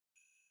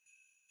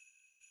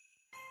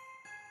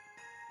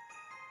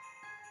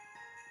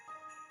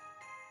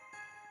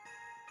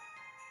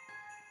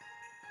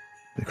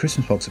The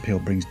Christmas box appeal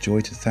brings joy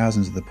to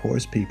thousands of the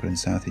poorest people in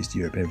South East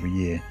Europe every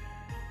year,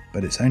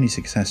 but it's only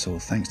successful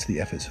thanks to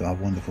the efforts of our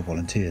wonderful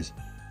volunteers.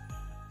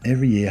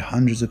 Every year,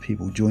 hundreds of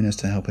people join us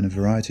to help in a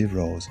variety of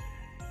roles,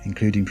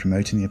 including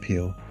promoting the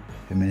appeal,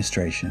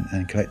 administration,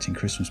 and collecting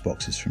Christmas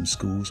boxes from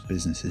schools,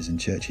 businesses, and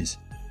churches.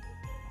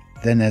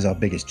 Then there's our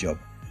biggest job,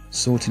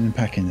 sorting and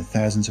packing the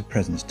thousands of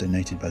presents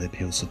donated by the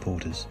appeal's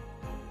supporters.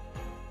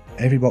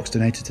 Every box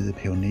donated to the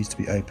appeal needs to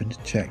be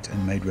opened, checked,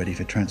 and made ready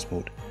for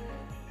transport.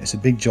 It's a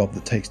big job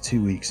that takes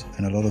 2 weeks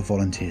and a lot of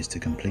volunteers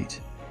to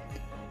complete.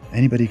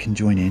 Anybody can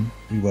join in.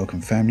 We welcome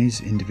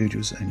families,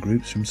 individuals, and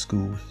groups from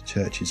schools,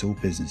 churches, or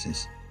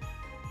businesses.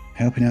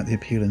 Helping out the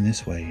appeal in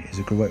this way is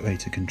a great way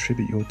to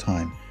contribute your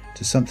time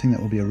to something that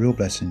will be a real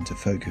blessing to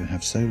folk who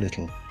have so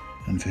little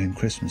and for whom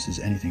Christmas is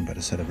anything but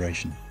a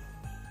celebration.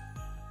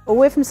 Well,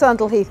 we're from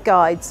Sandal Heath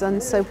Guides,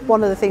 and so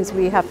one of the things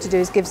we have to do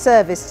is give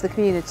service to the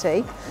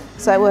community,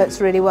 so it works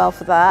really well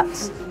for that.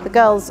 The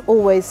girls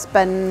always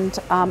spend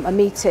a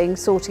meeting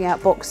sorting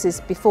out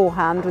boxes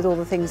beforehand with all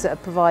the things that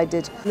are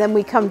provided. And then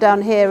we come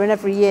down here, and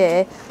every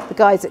year the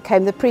guys that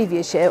came the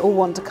previous year all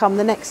want to come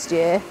the next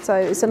year, so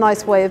it's a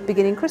nice way of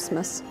beginning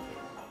Christmas.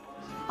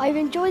 I've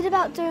enjoyed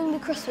about doing the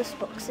Christmas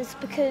boxes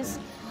because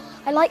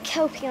I like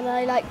helping and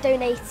I like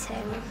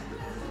donating.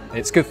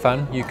 It's good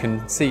fun. You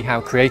can see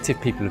how creative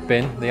people have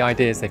been, the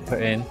ideas they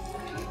put in,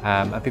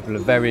 and people are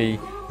very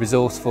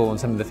resourceful, and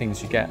some of the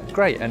things you get are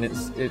great, and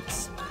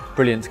it's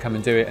brilliant to come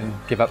and do it and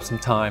give up some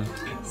time,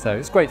 so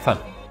it's great fun.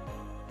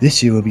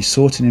 This year we'll be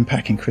sorting and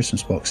packing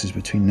Christmas boxes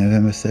between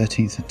November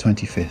 13th and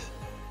 25th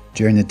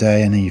during the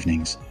day and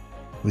evenings,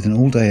 with an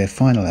all-day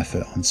final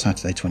effort on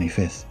Saturday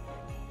 25th.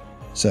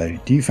 So,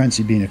 do you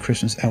fancy being a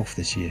Christmas elf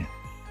this year?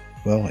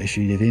 Well, if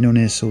you live in or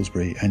near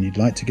Salisbury and you'd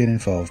like to get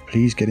involved,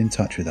 please get in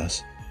touch with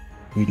us.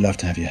 We'd love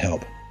to have your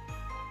help.